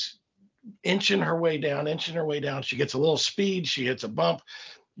she is inching her way down, inching her way down. She gets a little speed. She hits a bump,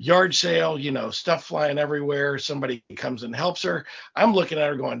 yard sale, stuff flying everywhere. Somebody comes and helps her. I'm looking at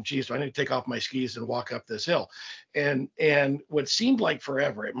her going, geez, do I need to take off my skis and walk up this hill? And what seemed like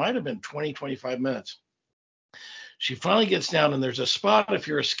forever, it might have been 20, 25 minutes. She finally gets down, and there's a spot, if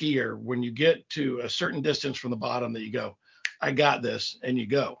you're a skier, when you get to a certain distance from the bottom, that you go, I got this, and you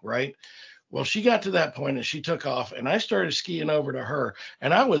go, right? Well, she got to that point and she took off, and I started skiing over to her,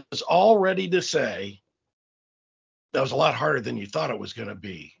 and I was all ready to say, that was a lot harder than you thought it was going to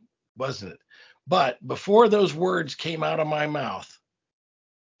be, wasn't it? But before those words came out of my mouth,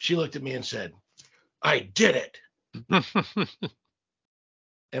 she looked at me and said, I did it.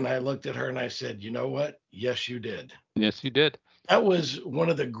 And I looked at her and I said, you know what? Yes, you did. Yes, you did. That was one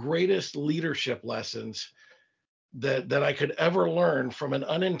of the greatest leadership lessons that I could ever learn from an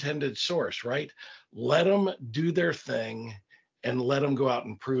unintended source, right? Let them do their thing and let them go out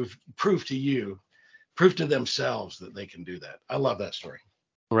and prove to themselves that they can do that. I love that story.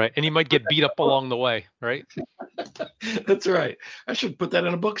 Right. And you might get beat up along the way, right? That's right. I should put that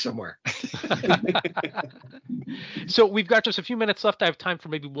in a book somewhere. So we've got just a few minutes left. I have time for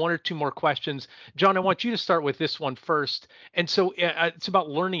maybe one or two more questions. John, I want you to start with this one first. And so it's about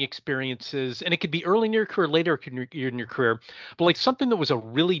learning experiences, and it could be early in your career, later in your career, but like something that was a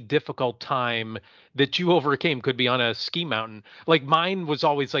really difficult time that you overcame. Could be on a ski mountain. Like mine was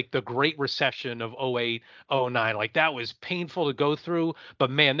always like the Great Recession of 08, 09. Like that was painful to go through, but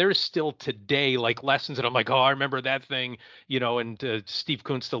man, there's still today like lessons that I'm like, oh, I remember that thing, and Steve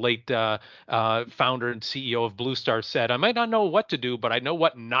Kuntz, the late founder and CEO of Blue Star, said, I might not know what to do, but I know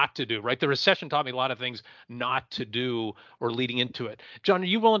what not to do, right? The recession taught me a lot of things not to do or leading into it. John, are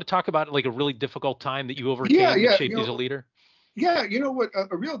you willing to talk about like a really difficult time that you overcame that shaped you as a leader? Yeah, you know what?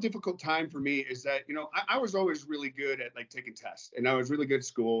 A real difficult time for me is that, I was always really good at like taking tests, and I was really good at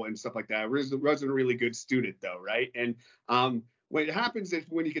school and stuff like that. I wasn't a really good student though, right? And what happens is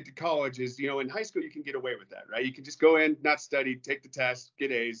when you get to college is, in high school, you can get away with that, right? You can just go in, not study, take the test, get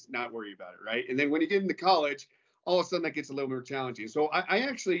A's, not worry about it, right? And then when you get into college, all of a sudden that gets a little more challenging. So I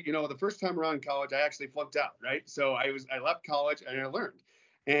actually, the first time around in college, I actually flunked out, right? So I left college and I learned.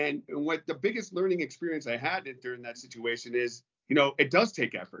 And what the biggest learning experience I had during that situation is, it does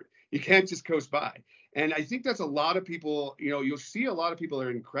take effort. You can't just coast by. And I think that's a lot of people, you'll see a lot of people that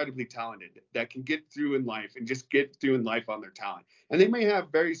are incredibly talented that can get through in life and just get through in life on their talent. And they may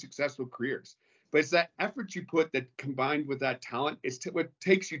have very successful careers, but it's that effort you put that combined with that talent is what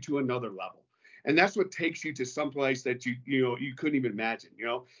takes you to another level. And that's what takes you to someplace that you couldn't even imagine.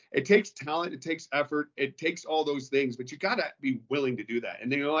 It takes talent, it takes effort, it takes all those things, but you got to be willing to do that. And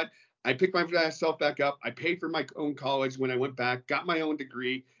then you know what? I picked myself back up. I paid for my own college when I went back, got my own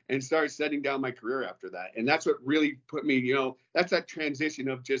degree, and started setting down my career after that. And that's what really put me, that's that transition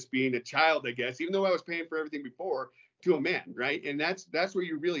of just being a child, I guess, even though I was paying for everything before, to a man, right? And that's where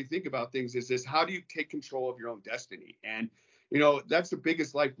you really think about things is this: how do you take control of your own destiny? And that's the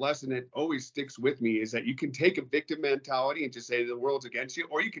biggest life lesson that always sticks with me, is that you can take a victim mentality and just say the world's against you,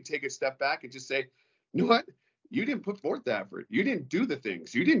 or you can take a step back and just say, you know what? You didn't put forth the effort. You didn't do the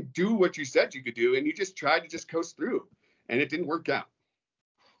things. You didn't do what you said you could do, and you just tried to just coast through, and it didn't work out.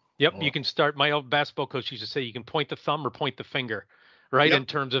 Yep, you can start. My old basketball coach used to say you can point the thumb or point the finger, right? Yep. In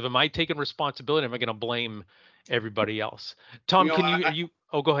terms of, am I taking responsibility? Am I going to blame everybody else? Tom,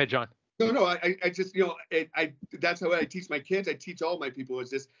 oh, go ahead, John. No, I just, that's how I teach my kids. I teach all my people is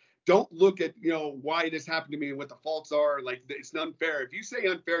just, don't look at, why this happened to me and what the faults are. Like, it's unfair. If you say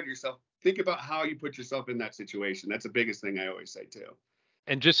unfair to yourself, think about how you put yourself in that situation. That's the biggest thing I always say too.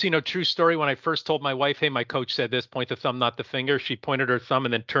 And just, true story, when I first told my wife, hey, my coach said this, point the thumb, not the finger, she pointed her thumb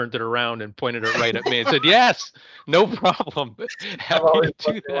and then turned it around and pointed it right at me and said, yes, no problem. Happy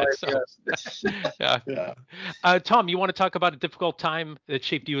to do that. So, yeah. Tom, you want to talk about a difficult time that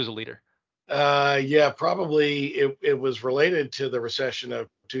shaped you as a leader? Yeah, probably it was related to the recession of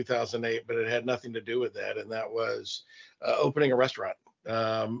 2008, but it had nothing to do with that. And that was opening a restaurant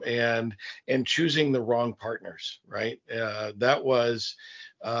and choosing the wrong partners, right? That was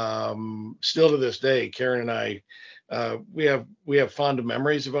still to this day, Karen and I, we have fond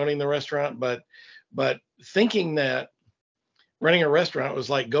memories of owning the restaurant, but thinking that running a restaurant was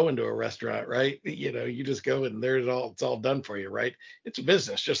like going to a restaurant, right? You just go and it's all done for you, right? It's a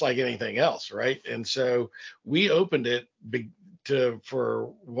business just like anything else, right? And so we opened it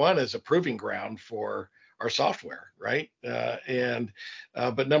for one as a proving ground for our software, right?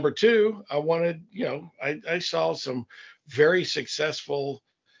 But number two, I wanted, I saw some very successful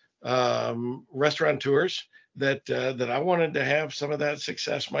restaurateurs that I wanted to have some of that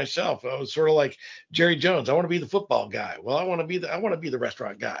success myself. I was sort of like Jerry Jones. I want to be the football guy. Well, I want to be the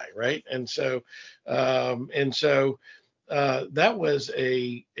restaurant guy, right? That was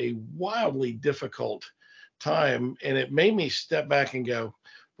a wildly difficult time, and it made me step back and go,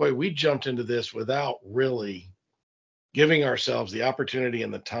 boy, we jumped into this without really giving ourselves the opportunity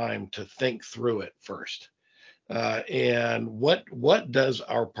and the time to think through it first. And what does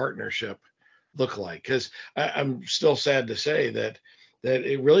our partnership look like? Because I'm still sad to say that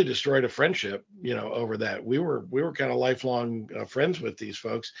it really destroyed a friendship, over that. We were kind of lifelong friends with these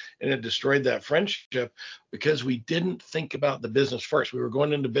folks, and it destroyed that friendship because we didn't think about the business first. We were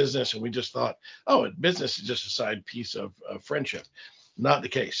going into business, and we just thought, oh, business is just a side piece of friendship. Not the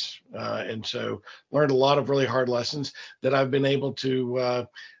case. And so learned a lot of really hard lessons that I've been able to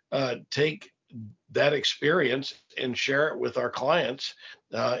take that experience and share it with our clients,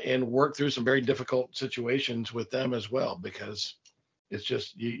 and work through some very difficult situations with them as well, because it's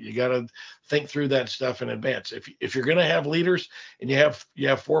just you got to think through that stuff in advance. If you're going to have leaders and you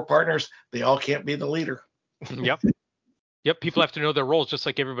have four partners, they all can't be the leader. Yep. People have to know their roles, just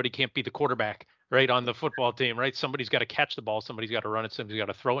like everybody can't be the quarterback, right, on the football team, right? Somebody's got to catch the ball, somebody's got to run it, somebody's got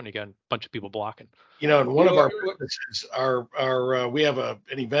to throw it, and you got a bunch of people blocking. And one of our businesses, we have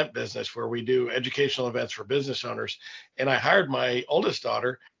an event business where we do educational events for business owners, and I hired my oldest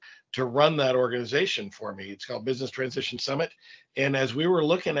daughter to run that organization for me. It's called Business Transition Summit. And as we were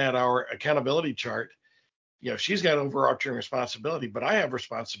looking at our accountability chart, she's got overarching responsibility, but I have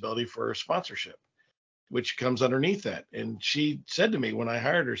responsibility for sponsorship, which comes underneath that. And she said to me when I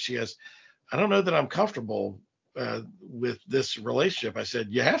hired her, she goes, I don't know that I'm comfortable with this relationship. I said,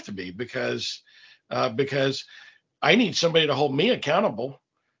 you have to be, because I need somebody to hold me accountable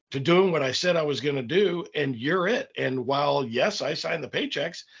to doing what I said I was going to do, and you're it. And while, yes, I sign the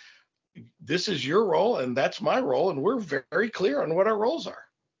paychecks, this is your role and that's my role, and we're very clear on what our roles are.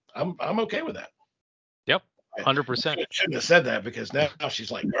 I'm okay with that. Yep, 100%. I shouldn't have said that, because now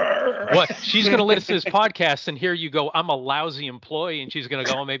she's like, what? She's going to listen to this podcast and hear you go, I'm a lousy employee, and she's going to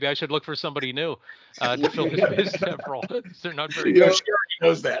go, well, maybe I should look for somebody new to fill this business role. They're not very good. She already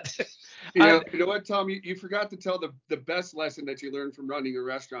knows that. You know what, Tom? You forgot to tell the best lesson that you learned from running a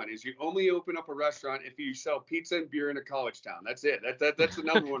restaurant is you only open up a restaurant if you sell pizza and beer in a college town. That's it. That's the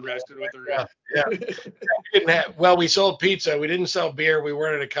number one restaurant with a Yeah. We sold pizza. We didn't sell beer. We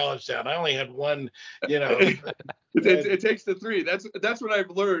weren't in a college town. I only had one. It takes the three. That's what I've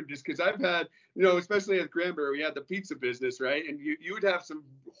learned, just because I've had, especially at Granbury, we had the pizza business, right? And you would have some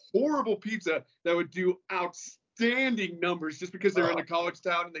horrible pizza that would do outstanding numbers just because they're in a college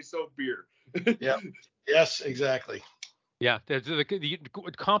town and they sold beer. Yeah. Yes, exactly. Yeah, the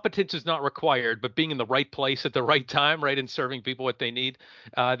competence is not required, but being in the right place at the right time, right, and serving people what they need,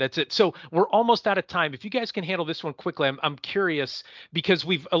 that's it. So we're almost out of time. If you guys can handle this one quickly, I'm curious, because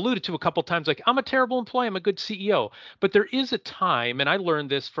we've alluded to a couple times, like, I'm a terrible employee, I'm a good CEO. But there is a time, and I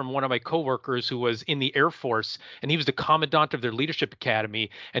learned this from one of my coworkers who was in the Air Force, and he was the commandant of their leadership academy,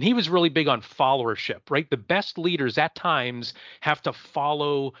 and he was really big on followership, right? The best leaders at times have to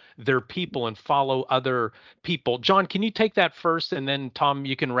follow their people and follow other people. John, can you take that first, and then Tom,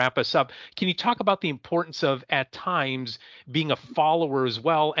 you can wrap us up. Can you talk about the importance of, at times, being a follower as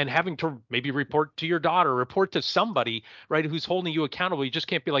well, and having to maybe report to your daughter, report to somebody, right, who's holding you accountable? You just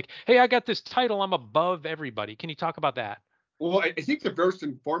can't be like, hey, I got this title, I'm above everybody. Can you talk about that? Well, I think the first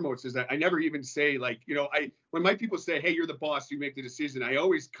and foremost is that I never even say, like, when my people say, hey, you're the boss, you make the decision, I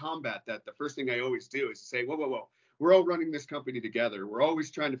always combat that. The first thing I always do is to say, whoa. We're all running this company together. We're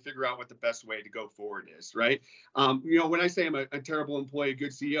always trying to figure out what the best way to go forward is, right? When I say I'm a terrible employee, a good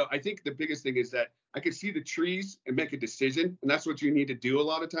CEO, I think the biggest thing is that I can see the trees and make a decision. And that's what you need to do a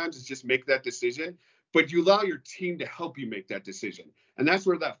lot of times, is just make that decision. But you allow your team to help you make that decision. And that's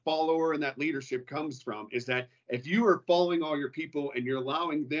where that follower and that leadership comes from, is that if you are following all your people and you're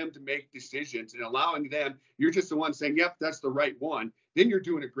allowing them to make decisions and allowing them, you're just the one saying, yep, that's the right one, then you're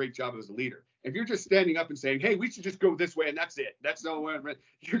doing a great job as a leader. If you're just standing up and saying, hey, we should just go this way and that's it, that's no way,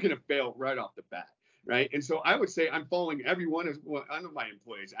 you're going to fail right off the bat. Right. And so I would say I'm following every one of my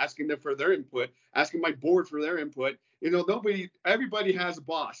employees, asking them for their input, asking my board for their input. Everybody has a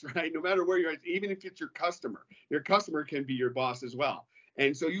boss, right? No matter where you're at, even if it's your customer can be your boss as well.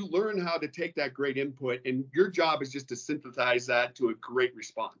 And so you learn how to take that great input, and your job is just to synthesize that to a great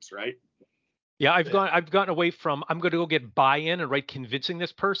response, right? Yeah, I've gotten away from I'm going to go get buy-in and convincing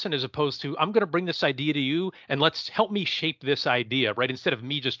this person as opposed to I'm going to bring this idea to you and let's help me shape this idea, right? Instead of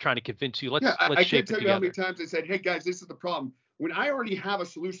me just trying to convince you, Yeah, let's I can't shape it tell you how many together. times I said, "Hey guys, this is the problem." When I already have a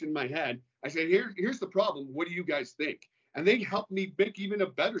solution in my head, I say, "Here's the problem. What do you guys think?" And they help me make even a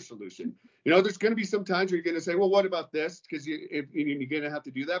better solution. There's going to be some times where you're going to say, "Well, what about this?" Because you're going to have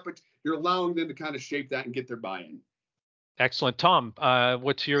to do that, but you're allowing them to kind of shape that and get their buy-in. Excellent. Tom,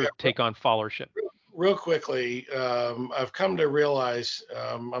 what's your take on followership? Real quickly, I've come to realize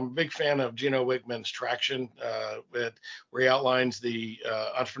I'm a big fan of Gino Wickman's Traction, where he outlines the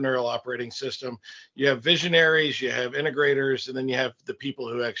entrepreneurial operating system. You have visionaries, you have integrators, and then you have the people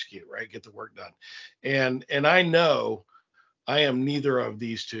who execute, right? Get the work done. And I know I am neither of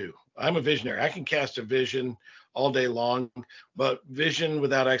these two. I'm a visionary. I can cast a vision all day long, but vision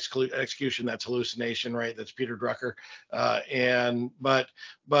without execution, that's hallucination, right? That's Peter Drucker.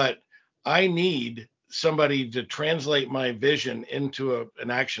 But I need somebody to translate my vision into an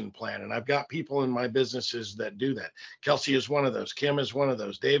action plan. And I've got people in my businesses that do that. Kelsey is one of those. Kim is one of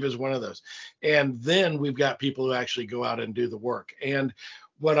those. Dave is one of those. And then we've got people who actually go out and do the work. And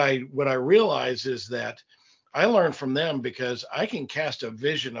what I realize is that I learn from them because I can cast a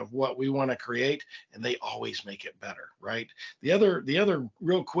vision of what we want to create, and they always make it better, right? The other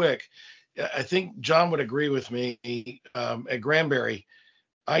real quick, I think John would agree with me at Granbury.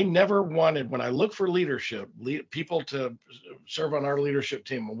 I never wanted, when I look for people to serve on our leadership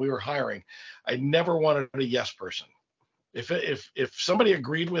team when we were hiring, I never wanted a yes person. If somebody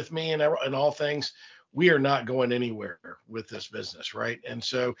agreed with me in all things, we are not going anywhere with this business, right? And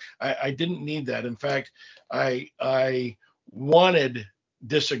so I didn't need that. In fact, I wanted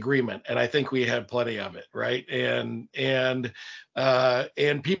disagreement, and I think we had plenty of it, right? And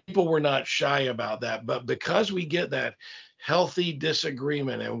people were not shy about that. But because we get that healthy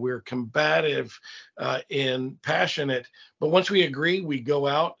disagreement and we're combative and passionate, but once we agree, we go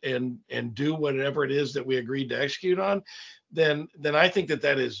out and do whatever it is that we agreed to execute on, then I think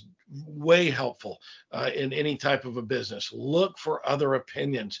that is way helpful in any type of a business. Look for other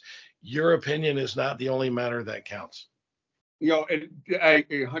opinions. Your opinion is not the only matter that counts. And I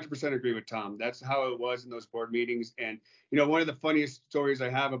 100% agree with Tom. That's how it was in those board meetings. And, one of the funniest stories I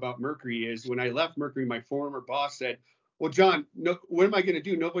have about Mercury is when I left Mercury, my former boss said, "Well, John, what am I going to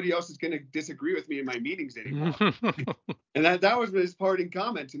do? Nobody else is going to disagree with me in my meetings anymore." And that was his parting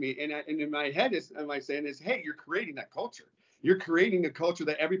comment to me. And in my head, am I saying is, hey, you're creating that culture. You're creating a culture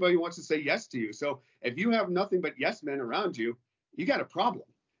that everybody wants to say yes to you. So if you have nothing but yes men around you, you got a problem,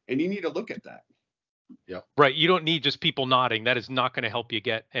 and you need to look at that. Yep. Right. You don't need just people nodding. That is not going to help you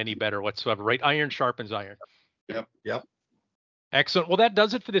get any better whatsoever, right? Iron sharpens iron. Yep. Excellent. Well, that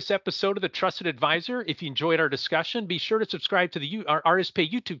does it for this episode of The Trusted Advisor. If you enjoyed our discussion, be sure to subscribe to our RSPA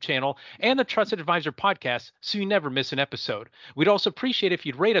YouTube channel and the Trusted Advisor podcast so you never miss an episode. We'd also appreciate if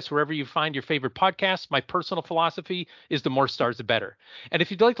you'd rate us wherever you find your favorite podcasts. My personal philosophy is the more stars, the better. And if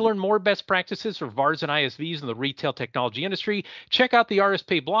you'd like to learn more best practices for VARs and ISVs in the retail technology industry, check out the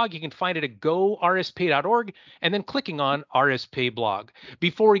RSPA blog. You can find it at gorspa.org and then clicking on RSPA blog.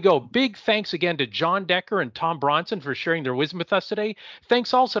 Before we go, big thanks again to John Decker and Tom Bronson for sharing their wisdom with us today.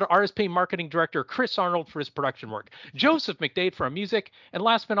 Thanks also to RSPA Marketing Director Chris Arnold for his production work, Joseph McDade for our music, and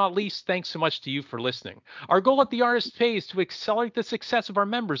last but not least, thanks so much to you for listening. Our goal at the RSPA is to accelerate the success of our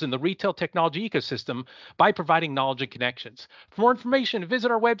members in the retail technology ecosystem by providing knowledge and connections. For more information,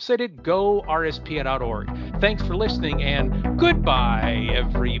 visit our website at gorspa.org. Thanks for listening, and goodbye,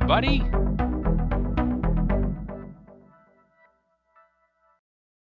 everybody.